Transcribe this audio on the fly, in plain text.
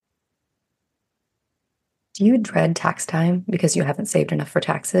Do you dread tax time because you haven't saved enough for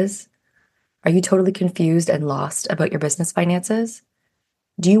taxes? Are you totally confused and lost about your business finances?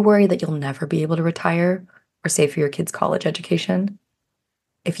 Do you worry that you'll never be able to retire or save for your kids' college education?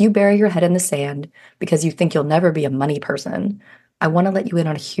 If you bury your head in the sand because you think you'll never be a money person, I want to let you in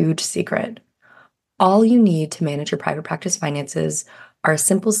on a huge secret. All you need to manage your private practice finances are a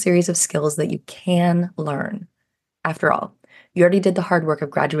simple series of skills that you can learn. After all, you already did the hard work of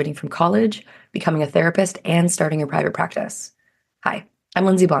graduating from college, becoming a therapist, and starting your private practice. Hi, I'm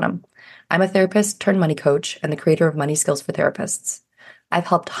Lindsay Bonham. I'm a therapist turned money coach and the creator of Money Skills for Therapists. I've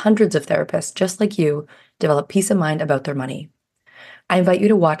helped hundreds of therapists just like you develop peace of mind about their money. I invite you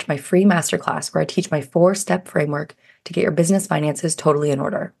to watch my free masterclass where I teach my 4-step framework to get your business finances totally in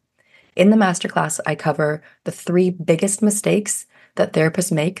order. In the masterclass, I cover the 3 biggest mistakes that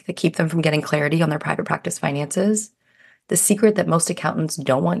therapists make that keep them from getting clarity on their private practice finances, the secret that most accountants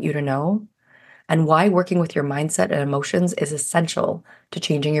don't want you to know, and why working with your mindset and emotions is essential to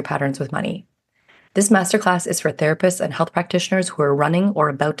changing your patterns with money. This masterclass is for therapists and health practitioners who are running or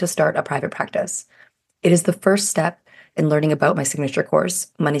about to start a private practice. It is the first step in learning about my signature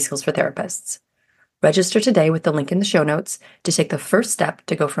course, Money Skills for Therapists. Register today with the link in the show notes to take the first step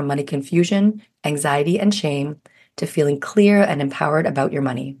to go from money confusion, anxiety, and shame to feeling clear and empowered about your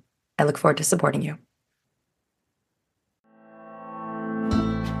money. I look forward to supporting you.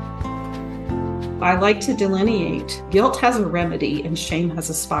 I like to delineate guilt has a remedy and shame has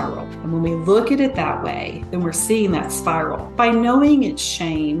a spiral. And when we look at it that way, then we're seeing that spiral. By knowing it's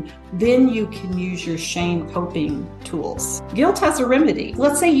shame, then you can use your shame coping tools. Guilt has a remedy.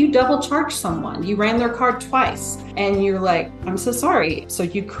 Let's say you double charge someone. You ran their card twice and you're like, I'm so sorry. So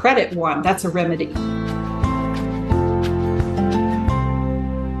you credit one. That's a remedy.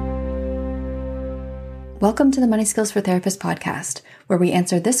 Welcome to the Money Skills for Therapists podcast, where we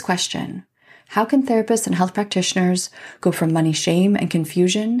answer this question. How can therapists and health practitioners go from money shame and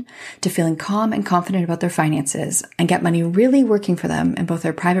confusion to feeling calm and confident about their finances and get money really working for them in both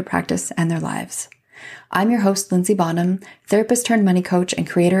their private practice and their lives? I'm your host, Lindsay Bonham, therapist turned money coach and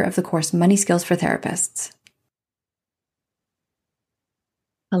creator of the course Money Skills for Therapists.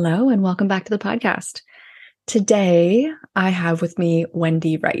 Hello, and welcome back to the podcast. Today, I have with me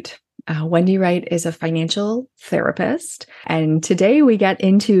Wendy Wright. Wendy Wright is a financial therapist, and today we get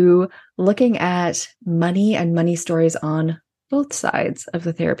into looking at money and money stories on both sides of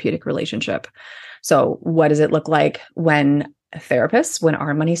the therapeutic relationship. So what does it look like when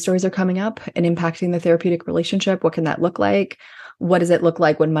our money stories are coming up and impacting the therapeutic relationship? What can that look like? What does it look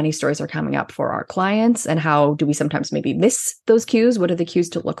like when money stories are coming up for our clients? And how do we sometimes maybe miss those cues? What are the cues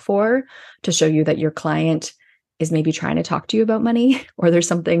to look for to show you that your client is maybe trying to talk to you about money, or there's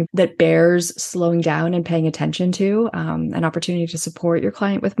something that bears slowing down and paying attention to, an opportunity to support your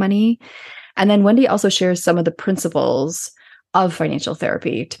client with money. And then Wendy also shares some of the principles of financial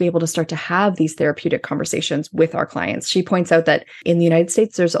therapy to be able to start to have these therapeutic conversations with our clients. She points out that in the United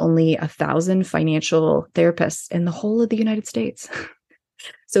States, there's only 1,000 financial therapists in the whole of the United States.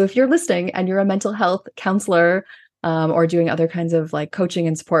 So if you're listening and you're a mental health counselor, or doing other kinds of like coaching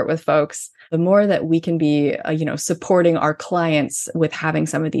and support with folks, the more that we can be, supporting our clients with having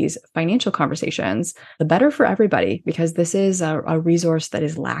some of these financial conversations, the better for everybody, because this is a resource that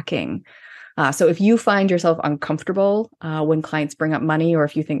is lacking. So if you find yourself uncomfortable when clients bring up money, or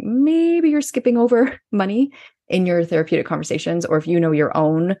if you think maybe you're skipping over money in your therapeutic conversations, or if you know your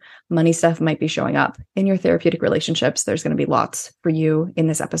own money stuff might be showing up in your therapeutic relationships, there's going to be lots for you in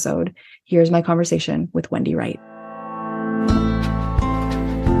this episode. Here's my conversation with Wendy Wright.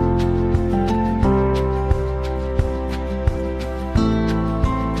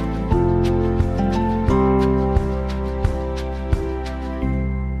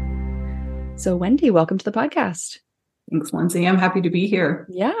 So Wendy, welcome to the podcast. Thanks, Lindsay. I'm happy to be here.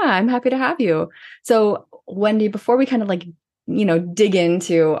 Yeah, I'm happy to have you. So Wendy, before we kind of dig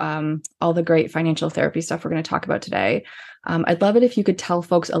into all the great financial therapy stuff we're going to talk about today, I'd love it if you could tell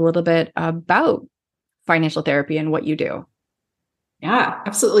folks a little bit about financial therapy and what you do. Yeah,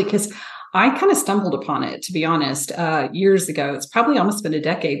 absolutely. Because I kind of stumbled upon it, to be honest, years ago. It's probably almost been a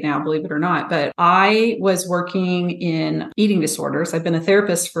decade now, believe it or not. But I was working in eating disorders. I've been a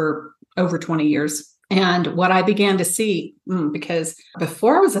therapist for over 20 years. And what I began to see, because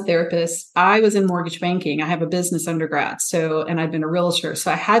before I was a therapist, I was in mortgage banking. I have a business undergrad. And I've been a realtor.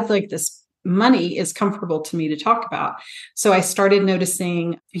 So I had this money is comfortable to me to talk about. So I started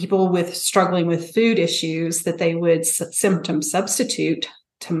noticing people struggling with food issues that they would symptom substitute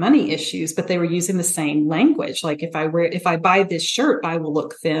to money issues, but they were using the same language. Like if I buy this shirt, I will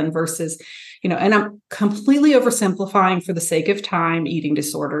look thin versus, and I'm completely oversimplifying for the sake of time, eating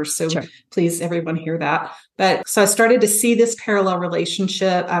disorders. So Sure. please, everyone hear that. But so I started to see this parallel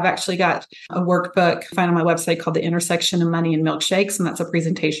relationship. I've actually got a workbook found on my website called The Intersection of Money and Milkshakes. And that's a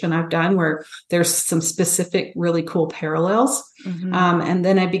presentation I've done where there's some specific, really cool parallels. And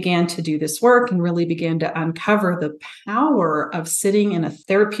then I began to do this work and really began to uncover the power of sitting in a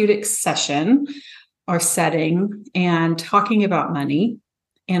therapeutic session or setting and talking about money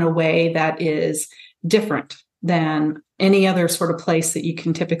in a way that is different than any other sort of place that you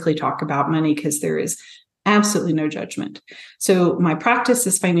can typically talk about money, because there is absolutely no judgment. So my practice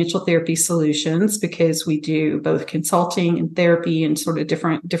is Financial Therapy Solutions, because we do both consulting and therapy and sort of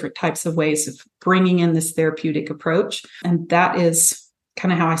different types of ways of bringing in this therapeutic approach. And that is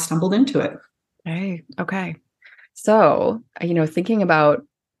kind of how I stumbled into it. Okay. So, thinking about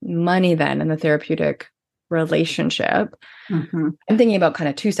money then and the therapeutic relationship, I'm thinking about kind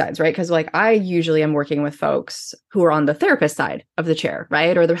of two sides, right? Because I usually am working with folks who are on the therapist side of the chair,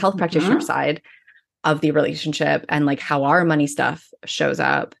 right? Or the health practitioner side of the relationship and how our money stuff shows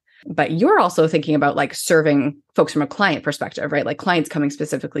up. But you're also thinking about serving folks from a client perspective, right? Clients coming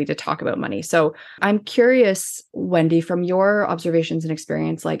specifically to talk about money. So I'm curious, Wendy, from your observations and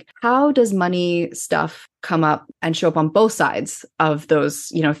experience, how does money stuff come up and show up on both sides of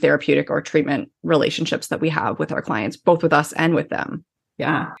those, therapeutic or treatment relationships that we have with our clients, both with us and with them?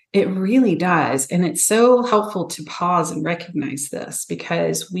 Yeah, it really does. And it's so helpful to pause and recognize this,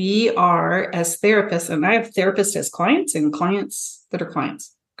 because we are, as therapists, and I have therapists as clients and clients that are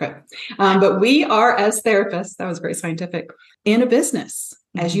clients. Good. But we are, as therapists, that was very scientific, in a business,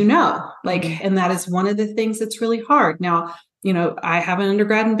 as you know, and that is one of the things that's really hard. Now, I have an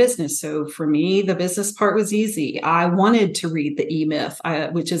undergrad in business. So for me, the business part was easy. I wanted to read the E-Myth,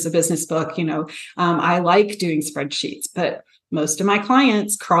 which is a business book. I like doing spreadsheets, but most of my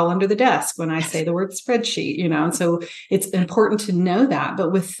clients crawl under the desk when I say the word spreadsheet, and so it's important to know that.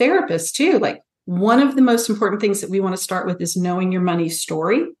 But with therapists too, one of the most important things that we want to start with is knowing your money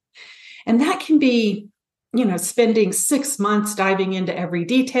story. And that can be, spending 6 months diving into every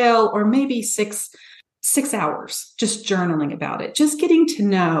detail, or maybe six hours just journaling about it, just getting to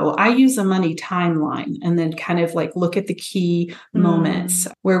know. I use a money timeline and then kind of look at the key moments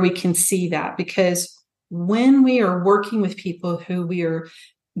where we can see that. Because when we are working with people who we are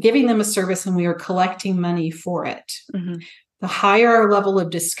giving them a service and we are collecting money for it, the higher our level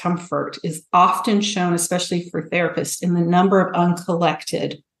of discomfort is often shown, especially for therapists, in the number of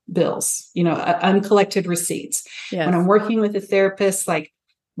uncollected bills, uncollected receipts. Yes. When I'm working with a therapist,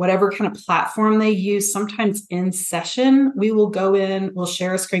 whatever kind of platform they use, sometimes in session, we will go in, we'll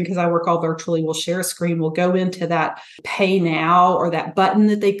share a screen, because I work all virtually. We'll share a screen. We'll go into that pay now, or that button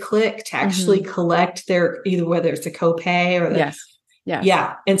that they click to actually collect their, either whether it's a copay or the, Yes.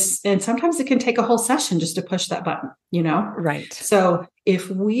 Yeah. And sometimes it can take a whole session just to push that button, Right. So if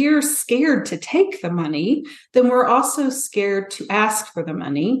we're scared to take the money, then we're also scared to ask for the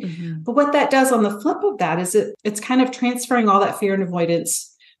money. But what that does on the flip of that is it's kind of transferring all that fear and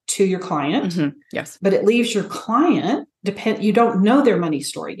avoidance to your client. Yes. But it leaves your client you don't know their money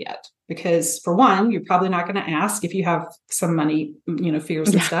story yet. Because for one, you're probably not going to ask if you have some money,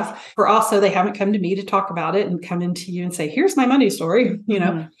 fears and stuff. Or also, they haven't come to me to talk about it and come into you and say, here's my money story,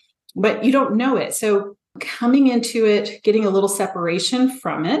 but you don't know it. So coming into it, getting a little separation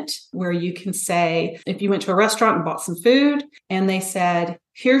from it, where you can say, if you went to a restaurant and bought some food and they said,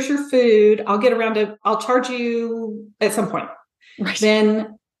 here's your food, I'll charge you at some point. Right.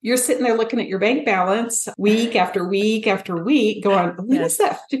 Then you're sitting there looking at your bank balance week after week after week going, when is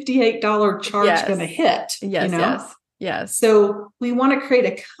that $58 charge going to hit? Yes. So we want to create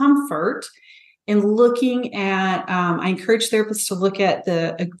a comfort in looking at, I encourage therapists to look at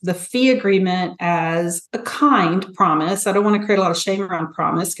the fee agreement as a kind promise. I don't want to create a lot of shame around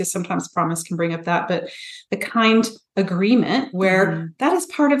promise, because sometimes promise can bring up that, but the kind agreement where that is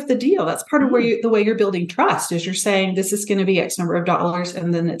part of the deal. That's part of the way you're building trust, is you're saying this is going to be X number of dollars,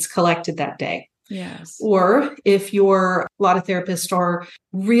 and then it's collected that day. Yes. Or if a lot of therapists are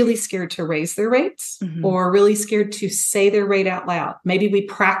really scared to raise their rates or really scared to say their rate out loud. Maybe we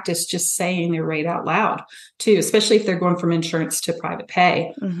practice just saying their rate out loud too, especially if they're going from insurance to private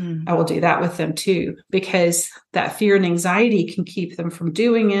pay. I will do that with them too, because that fear and anxiety can keep them from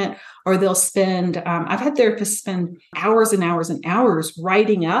doing it. Or they'll spend, I've had therapists spend hours and hours and hours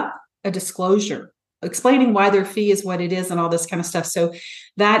writing up a disclosure, explaining why their fee is what it is and all this kind of stuff. So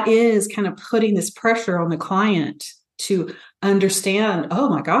that is kind of putting this pressure on the client to understand, oh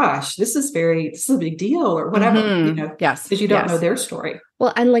my gosh, this is a big deal, or whatever, Yes. because you don't know their story.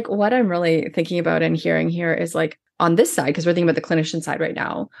 Well, and what I'm really thinking about and hearing here is on this side, because we're thinking about the clinician side right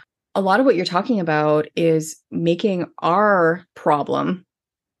now, a lot of what you're talking about is making our problem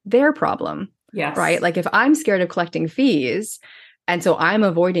their problem, Yes. right? Like if I'm scared of collecting fees and so I'm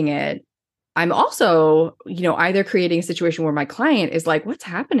avoiding it, I'm also, either creating a situation where my client is like, what's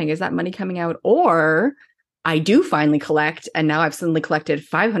happening? Is that money coming out? Or I do finally collect and now I've suddenly collected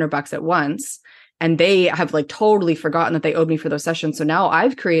 $500 at once and they have like totally forgotten that they owed me for those sessions. So now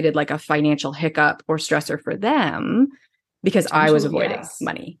I've created like a financial hiccup or stressor for them because I was avoiding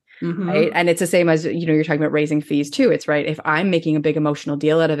money. Mm-hmm. Right. And it's the same as, you're talking about raising fees too. It's right. If I'm making a big emotional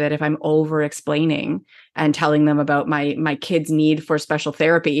deal out of it, if I'm over explaining and telling them about my kid's need for special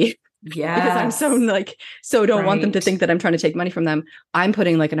therapy, because I'm so don't want them to think that I'm trying to take money from them, I'm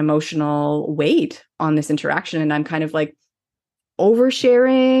putting like an emotional weight on this interaction. And I'm kind of like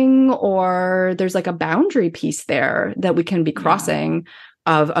oversharing, or there's like a boundary piece there that we can be crossing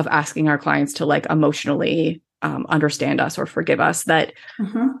of asking our clients to like emotionally understand us or forgive us, that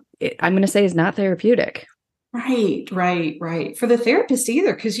I'm going to say is not therapeutic. Right. For the therapist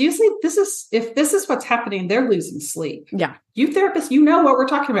either, because usually if this is what's happening, they're losing sleep. Yeah. You therapists, you know what we're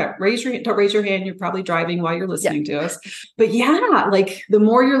talking about. Don't raise your hand. You're probably driving while you're listening to us. But like the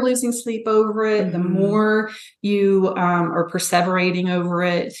more you're losing sleep over it, the more you are perseverating over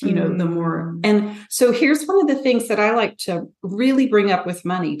it, the more. And so here's one of the things that I like to really bring up with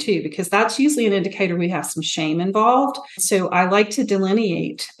money too, because that's usually an indicator we have some shame involved. So I like to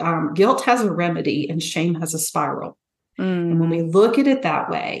delineate guilt has a remedy and shame has a spiral. And when we look at it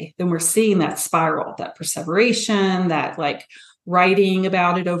that way, then we're seeing that spiral, that perseveration, that like writing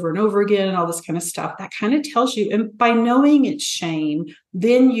about it over and over again and all this kind of stuff. That kind of tells you, and by knowing it's shame,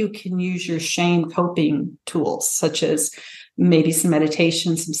 then you can use your shame coping tools, such as maybe some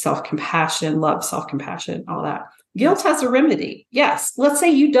meditation, some self-compassion, love, self-compassion, all that. Guilt has a remedy. Yes. Let's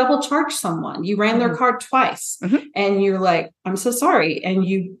say you double charge someone. You ran their card twice and you're like, I'm so sorry. And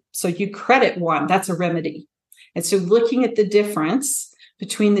you credit one. That's a remedy. And so looking at the difference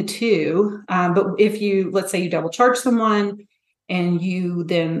between the two, but if let's say you double charge someone and you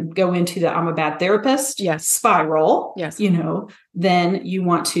then go into the I'm a bad therapist spiral, then you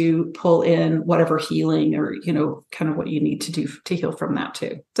want to pull in whatever healing or, kind of what you need to do to heal from that too.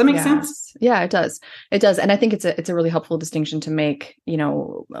 Does that make sense? Yeah, it does. It does. And I think it's a really helpful distinction to make,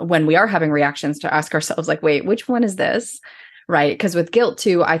 when we are having reactions, to ask ourselves like, wait, which one is this? Right. Because with guilt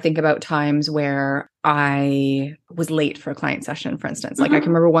too, I think about times where I was late for a client session, for instance. Like I can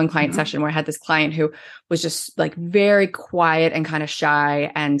remember one client session where I had this client who was just like very quiet and kind of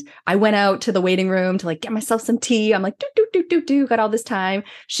shy. And I went out to the waiting room to like get myself some tea. I'm like, got all this time.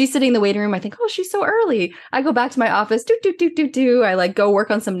 She's sitting in the waiting room. I think, oh, she's so early. I go back to my office, I like go work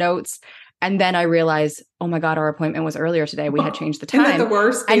on some notes. And then I realized, oh my God, our appointment was earlier today. We had changed the time. Isn't that the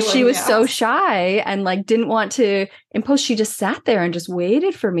worst feeling? And she was so shy and like didn't want to impose. She just sat there and just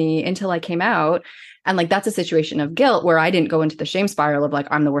waited for me until I came out. And like, that's a situation of guilt where I didn't go into the shame spiral of like,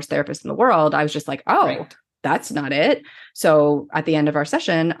 I'm the worst therapist in the world. I was just like, oh, that's not it. So at the end of our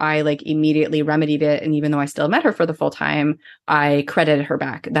session, I like immediately remedied it. And even though I still met her for the full time, I credited her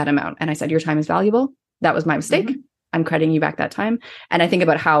back that amount. And I said, your time is valuable. That was my mistake. I'm crediting you back that time. And I think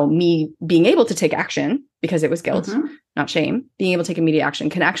about how me being able to take action, because it was guilt, not shame, being able to take immediate action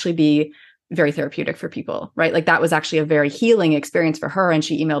can actually be very therapeutic for people, right? Like that was actually a very healing experience for her. And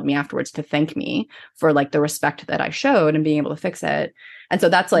she emailed me afterwards to thank me for like the respect that I showed and being able to fix it. And so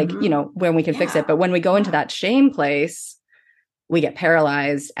that's like, when we can fix it. But when we go into that shame place, we get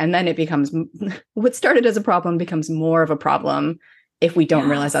paralyzed. And then it becomes what started as a problem becomes more of a problem if we don't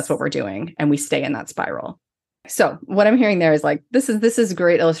realize that's what we're doing and we stay in that spiral. So what I'm hearing there is like, this is a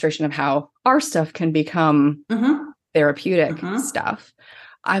great illustration of how our stuff can become therapeutic stuff.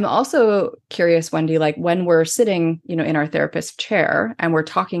 I'm also curious, Wendy, like when we're sitting, in our therapist chair and we're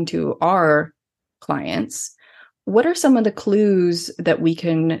talking to our clients, what are some of the clues that we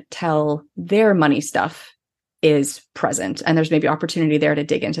can tell their money stuff is present? And there's maybe opportunity there to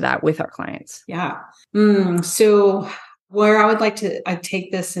dig into that with our clients. Yeah. So where I would like to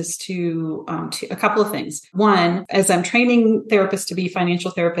take this is to a couple of things. One, as I'm training therapists to be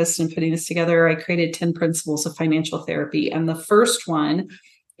financial therapists and putting this together, I created 10 principles of financial therapy. And the first one,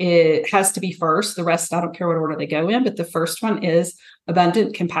 it has to be first. The rest, I don't care what order they go in, but the first one is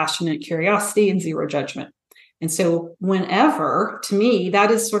abundant, compassionate curiosity and zero judgment. And so whenever, to me,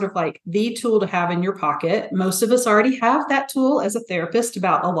 that is sort of like the tool to have in your pocket. Most of us already have that tool as a therapist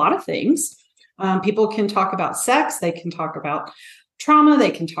about a lot of things. People can talk about sex, they can talk about trauma,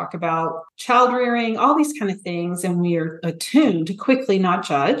 they can talk about child rearing, all these kind of things. And we are attuned to quickly not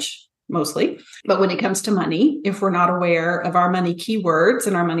judge, mostly. But when it comes to money, if we're not aware of our money keywords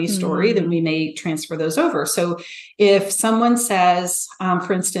and our money story, then we may transfer those over. So if someone says,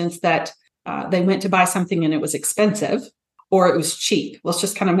 for instance, that they went to buy something and it was expensive, or it was cheap. Let's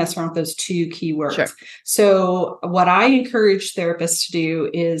just kind of mess around with those two keywords. Sure. So what I encourage therapists to do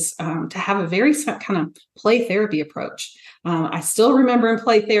is to have a very kind of play therapy approach. I still remember in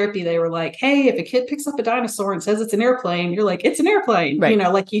play therapy, they were like, hey, if a kid picks up a dinosaur and says it's an airplane, you're like, it's an airplane, right.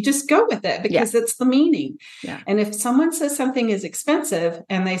 Like you just go with it because it's the meaning. Yeah. And if someone says something is expensive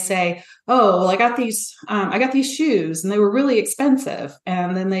and they say, oh, well, I got these shoes and they were really expensive.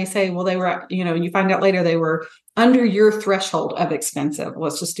 And then they say, well, they were, you find out later they were under your threshold of expensive.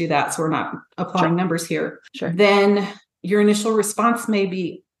 Let's just do that. So we're not applying numbers here. Sure. Then your initial response may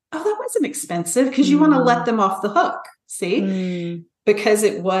be, oh, that wasn't expensive, because you want to let them off the hook. See, because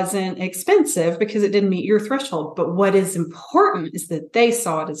it wasn't expensive, because it didn't meet your threshold. But what is important is that they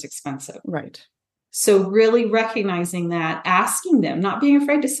saw it as expensive. Right. So really recognizing that, asking them, not being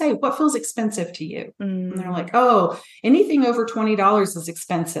afraid to say, what feels expensive to you? And they're like, oh, anything over $20 is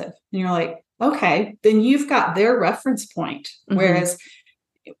expensive. And you're like, okay, then you've got their reference point. Whereas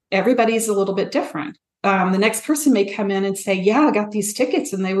everybody's a little bit different. The next person may come in and say, yeah, I got these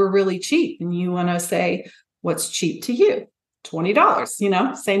tickets and they were really cheap. And you want to say, what's cheap to you?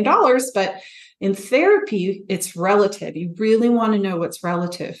 $20, same dollars, but in therapy, it's relative. You really want to know what's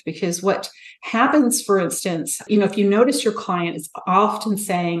relative, because what happens, for instance, if you notice your client is often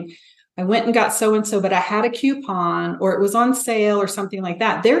saying, I went and got so-and-so, but I had a coupon, or it was on sale or something like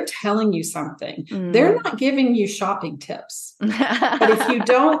that. They're telling you something. They're not giving you shopping tips. But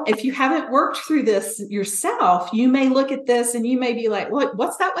if you haven't worked through this yourself, you may look at this and you may be like, look,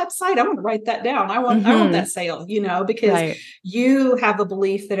 what's that website? I want to write that down. I want that sale, because you have a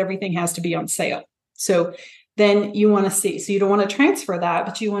belief that everything has to be on sale. So then you want to see, so you don't want to transfer that,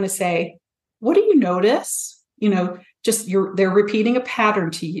 but you want to say, what do you notice? They're repeating a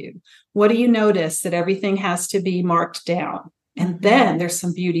pattern to you. What do you notice that everything has to be marked down? And then there's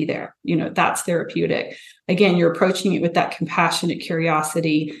some beauty there. That's therapeutic. Again, you're approaching it with that compassionate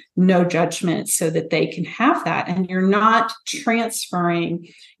curiosity, no judgment, so that they can have that. And you're not transferring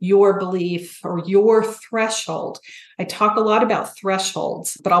your belief or your threshold. I talk a lot about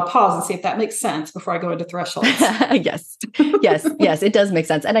thresholds, but I'll pause and see if that makes sense before I go into thresholds. Yes, it does make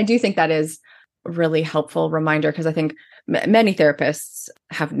sense. And I do think that is really helpful reminder, because I think many therapists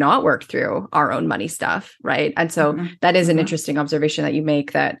have not worked through our own money stuff, right? And so that is an interesting observation that you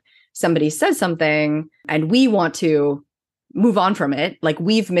make, that somebody says something and we want to move on from it. Like,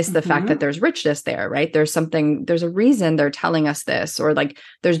 we've missed the fact that there's richness there, right? There's a reason they're telling us this, or like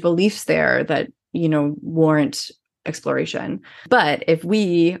there's beliefs there that, warrant exploration. But if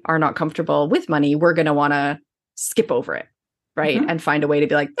we are not comfortable with money, we're going to want to skip over it. Right. And find a way to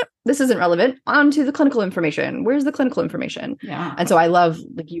be like, this isn't relevant. On to the clinical information. Where's the clinical information? Yeah. And so I love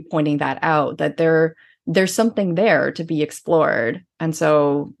you pointing that out, that there's something there to be explored. And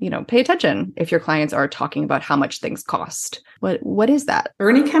so, pay attention if your clients are talking about how much things cost. What is that? Or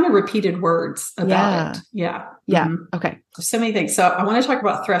any kind of repeated words about it. Yeah. Yeah. Okay. So many things. So I want to talk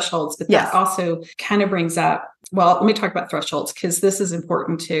about thresholds, but that also kind of brings up, well, let me talk about thresholds, because this is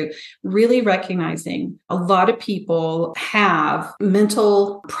important too. Really recognizing a lot of people have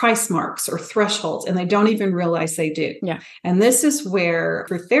mental price marks or thresholds, and they don't even realize they do. Yeah. And this is where,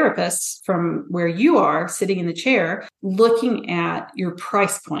 for therapists, from where you are sitting in the chair, looking at your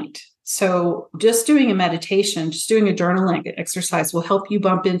price point. So just doing a meditation, just doing a journaling exercise will help you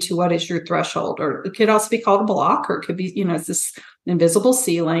bump into what is your threshold. Or it could also be called a block, or it could be, it's this invisible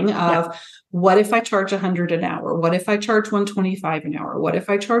ceiling of, what if I charge $100 an hour? What if I charge $125 an hour? What if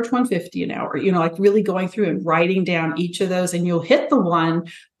I charge $150 an hour? Like really going through and writing down each of those, and you'll hit the one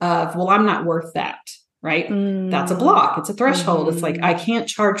of, well, I'm not worth that. Right? That's a block. It's a threshold. It's like, I can't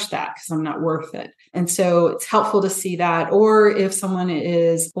charge that because I'm not worth it. And so it's helpful to see that. Or if someone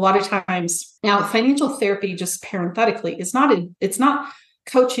is, a lot of times now, financial therapy, just parenthetically, it's not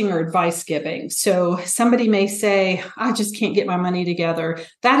coaching or advice giving. So somebody may say, I just can't get my money together.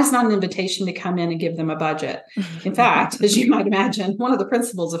 That is not an invitation to come in and give them a budget. In fact, as you might imagine, one of the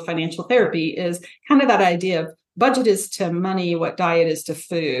principles of financial therapy is kind of that idea of budget is to money what diet is to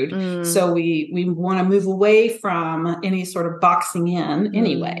food. So we want to move away from any sort of boxing in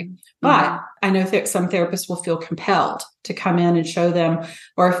anyway. But I know that some therapists will feel compelled to come in and show them,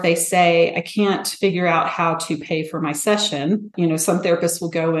 or if they say, I can't figure out how to pay for my session, some therapists will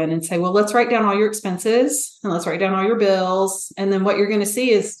go in and say, well, let's write down all your expenses and let's write down all your bills. And then what you're going to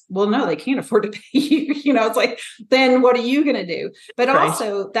see is, well, no, they can't afford to pay you. It's like, then what are you going to do? But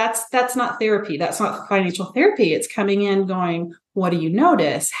also that's not therapy. That's not financial therapy. It's coming in going, What do you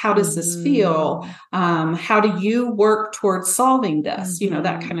notice? How does this feel? How do you work towards solving this?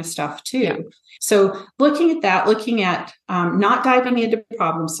 That kind of stuff too. Yeah. So looking at that, looking at not diving into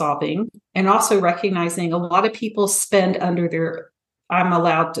problem solving, and also recognizing a lot of people spend I'm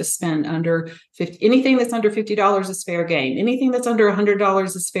allowed to spend under 50, anything that's under $50 is fair game. Anything that's under $100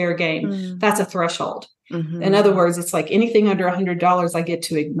 is fair game. That's a threshold. In other words, it's like anything under $100 I get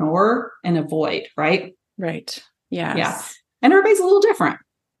to ignore and avoid, right? Right. Yes. Yeah. And everybody's a little different.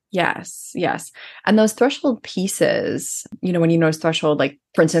 Yes. Yes. And those threshold pieces, when you notice threshold, like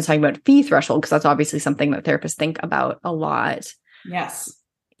for instance, talking about fee threshold, because that's obviously something that therapists think about a lot. Yes.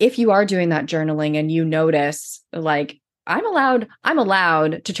 If you are doing that journaling and you notice like, I'm allowed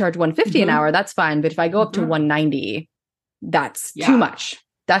to charge $150 an hour, that's fine. But if I go up to $190, that's too much.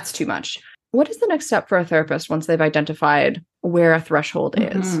 That's too much. What is the next step for a therapist once they've identified where a threshold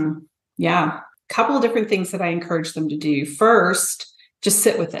is? Yeah. Couple of different things that I encourage them to do. First, just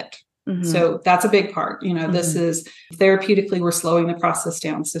sit with it. So that's a big part. This is therapeutically, we're slowing the process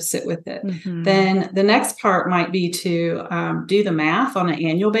down. So sit with it. Then the next part might be to do the math on an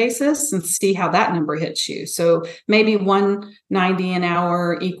annual basis and see how that number hits you. So maybe $190 an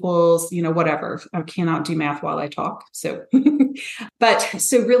hour equals, whatever. I cannot do math while I talk. So,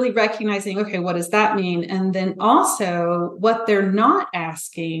 so really recognizing, okay, what does that mean? And then also what they're not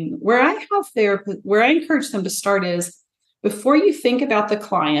asking, where I encourage them to start is, before you think about the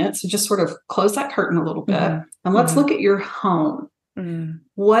client, so just sort of close that curtain a little bit and let's look at your home.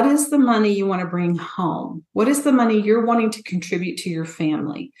 What is the money you want to bring home? What is the money you're wanting to contribute to your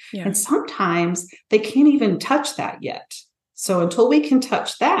family? Yeah. And sometimes they can't even touch that yet. So until we can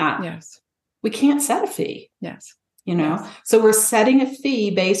touch that, we can't set a fee. Yes. So we're setting a fee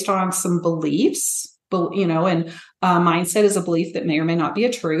based on some beliefs. And mindset is a belief that may or may not be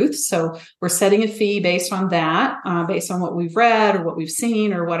a truth. So we're setting a fee based on that, based on what we've read or what we've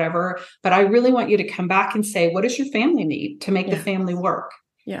seen or whatever. But I really want you to come back and say, what does your family need to make the family work?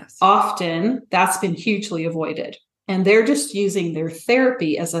 Yes. Often that's been hugely avoided. And they're just using their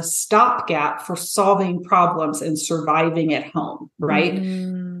therapy as a stopgap for solving problems and surviving at home. Right.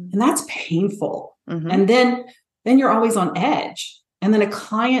 And that's painful. And then you're always on edge. And then a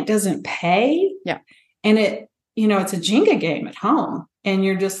client doesn't pay. Yeah. And it's a Jenga game at home and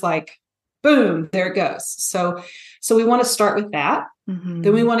you're just like, boom, there it goes. So we want to start with that.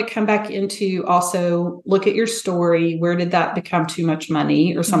 Then we want to come back into also look at your story. Where did that become too much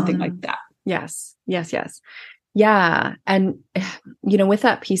money or something like that? Yes. Yes. Yes. Yeah. And, with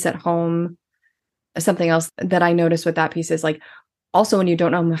that piece at home, something else that I noticed with that piece is like, also when you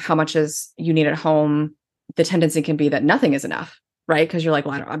don't know how much is you need at home, the tendency can be that nothing is enough. Right. Because you're like,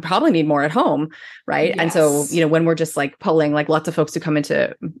 well, I probably need more at home. Right. Yes. And so, when we're just like pulling like lots of folks who come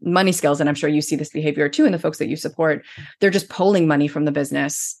into money skills, and I'm sure you see this behavior too in the folks that you support, they're just pulling money from the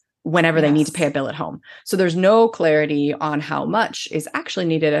business whenever they need to pay a bill at home. So there's no clarity on how much is actually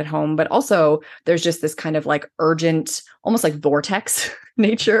needed at home, but also there's just this kind of like urgent, almost like vortex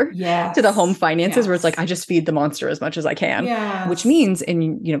nature to the home finances where it's like, I just feed the monster as much as I can, which means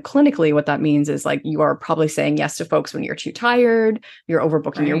clinically what that means is like, you are probably saying yes to folks when you're too tired, you're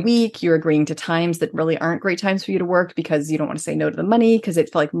overbooking your week, you're agreeing to times that really aren't great times for you to work because you don't want to say no to the money because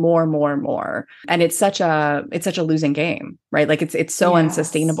it's like more. And it's such a losing game, right? Like it's so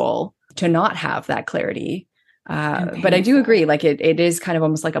unsustainable to not have that clarity. But I do agree, like it is kind of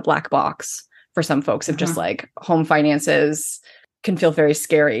almost like a black box for some folks of just like home finances can feel very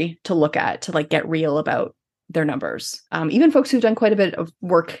scary to look at, to like get real about their numbers. Even folks who've done quite a bit of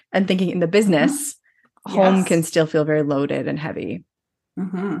work and thinking in the business, home can still feel very loaded and heavy.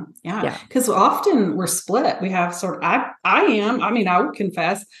 Yeah. Because often we're split. We have I would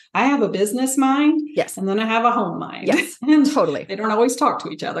confess, I have a business mind. Yes. And then I have a home mind. Yes. And totally. They don't always talk to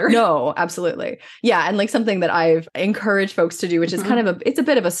each other. No, absolutely. Yeah. And like something that I've encouraged folks to do, which is kind of it's a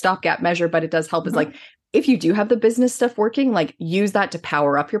bit of a stopgap measure, but it does help is like, if you do have the business stuff working, like use that to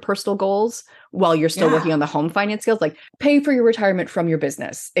power up your personal goals while you're still working on the home finance skills, like pay for your retirement from your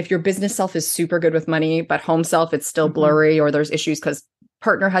business. If your business self is super good with money, but home self, it's still blurry or there's issues because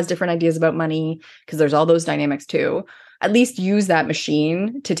partner has different ideas about money, because there's all those dynamics too. At least use that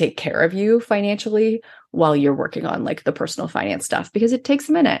machine to take care of you financially while you're working on like the personal finance stuff, because it takes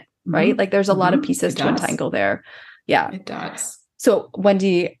a minute, right? Like there's a lot of pieces to untangle there. Yeah, it does. So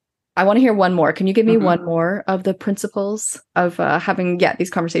Wendy, I want to hear one more. Can you give me one more of the principles of having these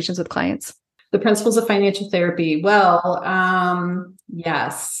conversations with clients? The principles of financial therapy. Well,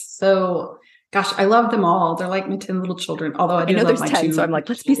 yes. So gosh, I love them all. They're like my 10 little children, although I know there's 10, so I'm like,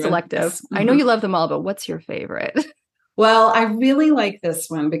 let's be selective. Yes. I know you love them all, but what's your favorite? Well, I really like this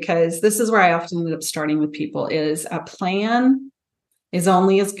one because this is where I often end up starting with people is a plan is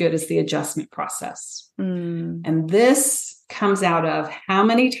only as good as the adjustment process. And this comes out of how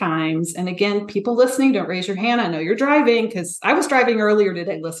many times, and again, people listening, don't raise your hand. I know you're driving because I was driving earlier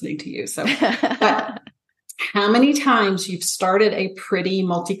today listening to you. So, but how many times you've started a pretty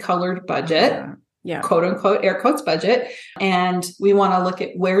multicolored budget, quote unquote, air quotes budget. And we want to look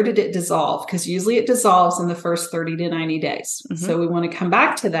at where did it dissolve? Because usually it dissolves in the first 30 to 90 days. So we want to come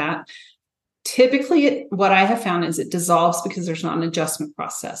back to that. Typically, what I have found is it dissolves because there's not an adjustment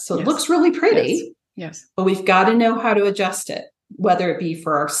process. So it looks really pretty. Yes. But we've got to know how to adjust it, whether it be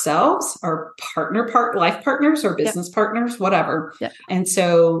for ourselves, our life partners, or business partners, whatever. And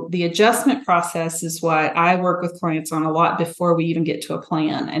so the adjustment process is what I work with clients on a lot before we even get to a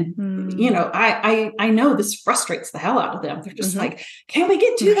plan. And, you know, I know this frustrates the hell out of them. They're just like, can we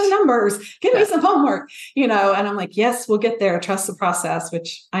get to the numbers? Give me some homework, you know? And I'm like, yes, we'll get there. Trust the process,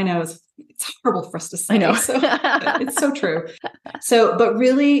 which I know it's horrible for us to say. I know. So it's so true. So, but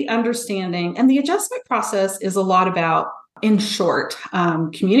really understanding, and the adjustment process is a lot about, in short,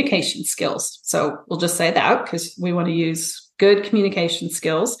 communication skills. So we'll just say that because we want to use good communication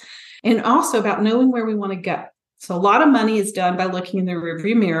skills, and also about knowing where we want to go. So a lot of money is done by looking in the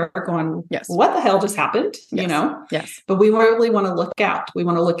rearview mirror going, what the hell just happened? You know? But we really want to look out. We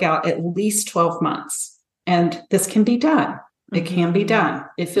want to look out at least 12 months. And this can be done. It can be done.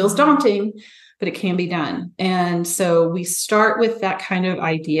 It feels daunting, but it can be done. And so we start with that kind of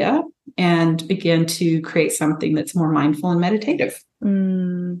idea and begin to create something that's more mindful and meditative.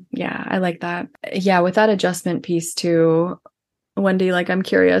 Yeah, I like that. Yeah, with that adjustment piece too, Wendy, like, I'm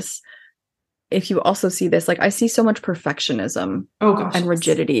curious if you also see this. Like, I see so much perfectionism and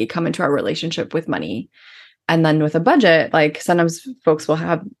rigidity come into our relationship with money. And then with a budget, like, sometimes folks will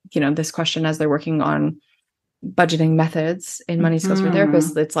have, you know, this question as they're working on budgeting methods in money skills for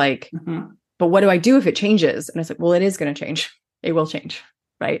therapists. It's like, but what do I do if it changes? And it's like, well, it is going to change. It will change.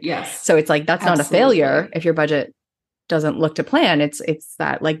 Right. Yes. So it's like, that's not a failure if your budget doesn't look to plan. It's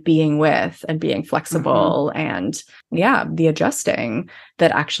that, like, being with and being flexible and the adjusting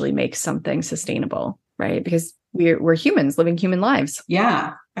that actually makes something sustainable. Right. Because we're humans living human lives.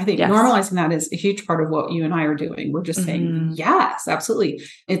 Yeah. I think normalizing that is a huge part of what you and I are doing. We're just saying, yes, absolutely.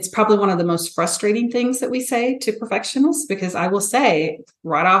 It's probably one of the most frustrating things that we say to perfectionists, because I will say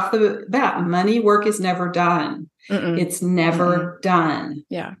right off the bat, money work is never done. It's never done.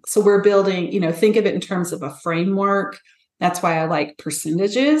 Yeah. So we're building, you know, think of it in terms of a framework. That's why I like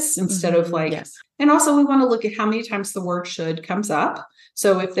percentages instead of like, and also we want to look at how many times the word should comes up.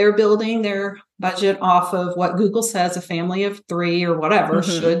 So if they're building their budget off of what Google says a family of 3 or whatever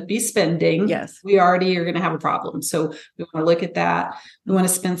should be spending, we already are going to have a problem. So we want to look at that. We want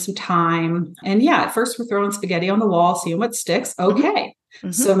to spend some time. And at first we're throwing spaghetti on the wall, seeing what sticks. Okay.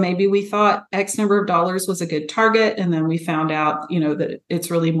 So maybe we thought X number of dollars was a good target. And then we found out, you know, that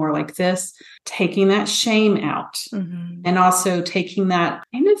it's really more like this, taking that shame out and also taking that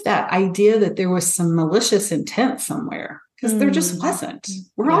kind of that idea that there was some malicious intent somewhere. Because there just wasn't.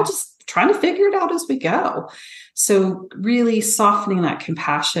 We're all just trying to figure it out as we go. So really softening that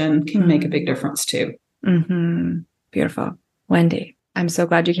compassion can make a big difference too. Beautiful. Wendy, I'm so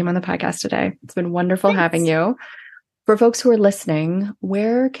glad you came on the podcast today. It's been wonderful having you. For folks who are listening,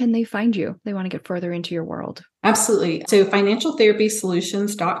 where can they find you? They want to get further into your world. Absolutely. So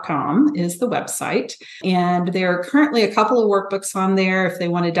financialtherapysolutions.com is the website. And there are currently a couple of workbooks on there if they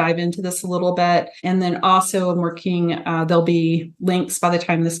want to dive into this a little bit. And then also I'm working, there'll be links by the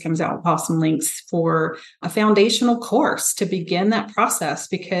time this comes out. We'll have some links for a foundational course to begin that process,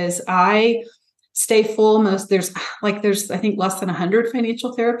 because I stay full. There's I think less than 100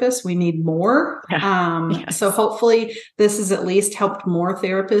 financial therapists. We need more. So hopefully this has at least helped more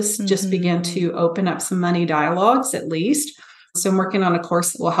therapists just begin to open up some money dialogues at least. So I'm working on a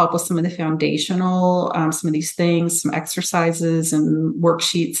course that will help with some of the foundational, some of these things, some exercises and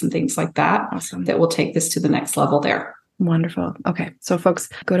worksheets and things like that. Awesome. That will take this to the next level there. Wonderful. Okay. So folks,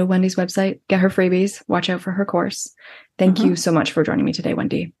 go to Wendy's website, get her freebies, watch out for her course. Thank you so much for joining me today,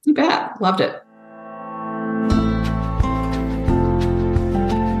 Wendy. You bet. Loved it.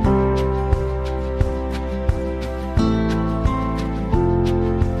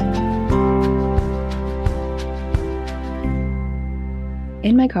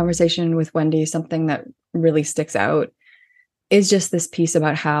 In my conversation with Wendy, something that really sticks out is just this piece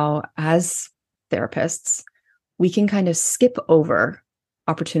about how, as therapists, we can kind of skip over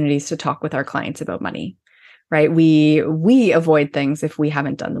opportunities to talk with our clients about money, right? We avoid things if we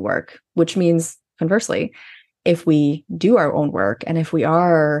haven't done the work, which means, conversely, if we do our own work and if we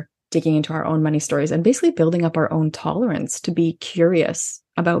are digging into our own money stories and basically building up our own tolerance to be curious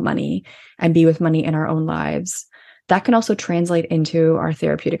about money and be with money in our own lives, that can also translate into our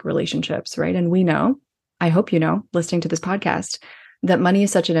therapeutic relationships, right? And we know, I hope you know, listening to this podcast, that money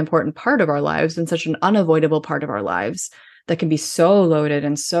is such an important part of our lives and such an unavoidable part of our lives that can be so loaded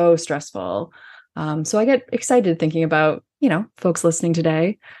and so stressful. So I get excited thinking about, folks listening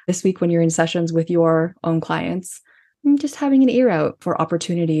today, this week when you're in sessions with your own clients, just having an ear out for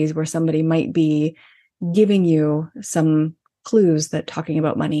opportunities where somebody might be giving you some clues that talking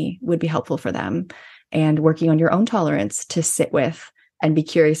about money would be helpful for them, and working on your own tolerance to sit with and be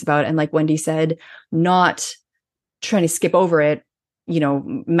curious about. And like Wendy said, not trying to skip over it,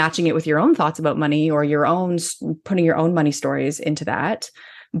 matching it with your own thoughts about money or putting your own money stories into that,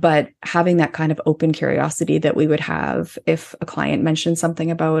 but having that kind of open curiosity that we would have if a client mentioned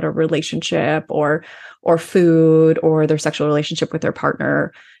something about a relationship or food or their sexual relationship with their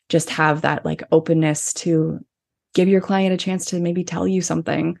partner. Just have that like openness to give your client a chance to maybe tell you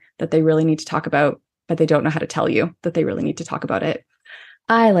something that they really need to talk about, but they don't know how to tell you that they really need to talk about it.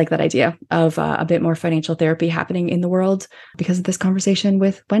 I like that idea of a bit more financial therapy happening in the world because of this conversation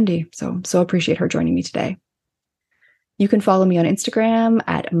with Wendy. So appreciate her joining me today. You can follow me on Instagram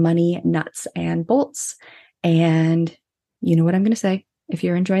at Money Nuts and Bolts. And you know what I'm going to say. If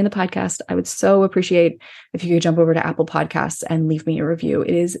you're enjoying the podcast, I would so appreciate if you could jump over to Apple Podcasts and leave me a review.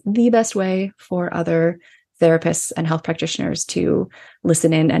 It is the best way for other therapists and health practitioners to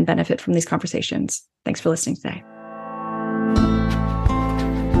listen in and benefit from these conversations. Thanks for listening today.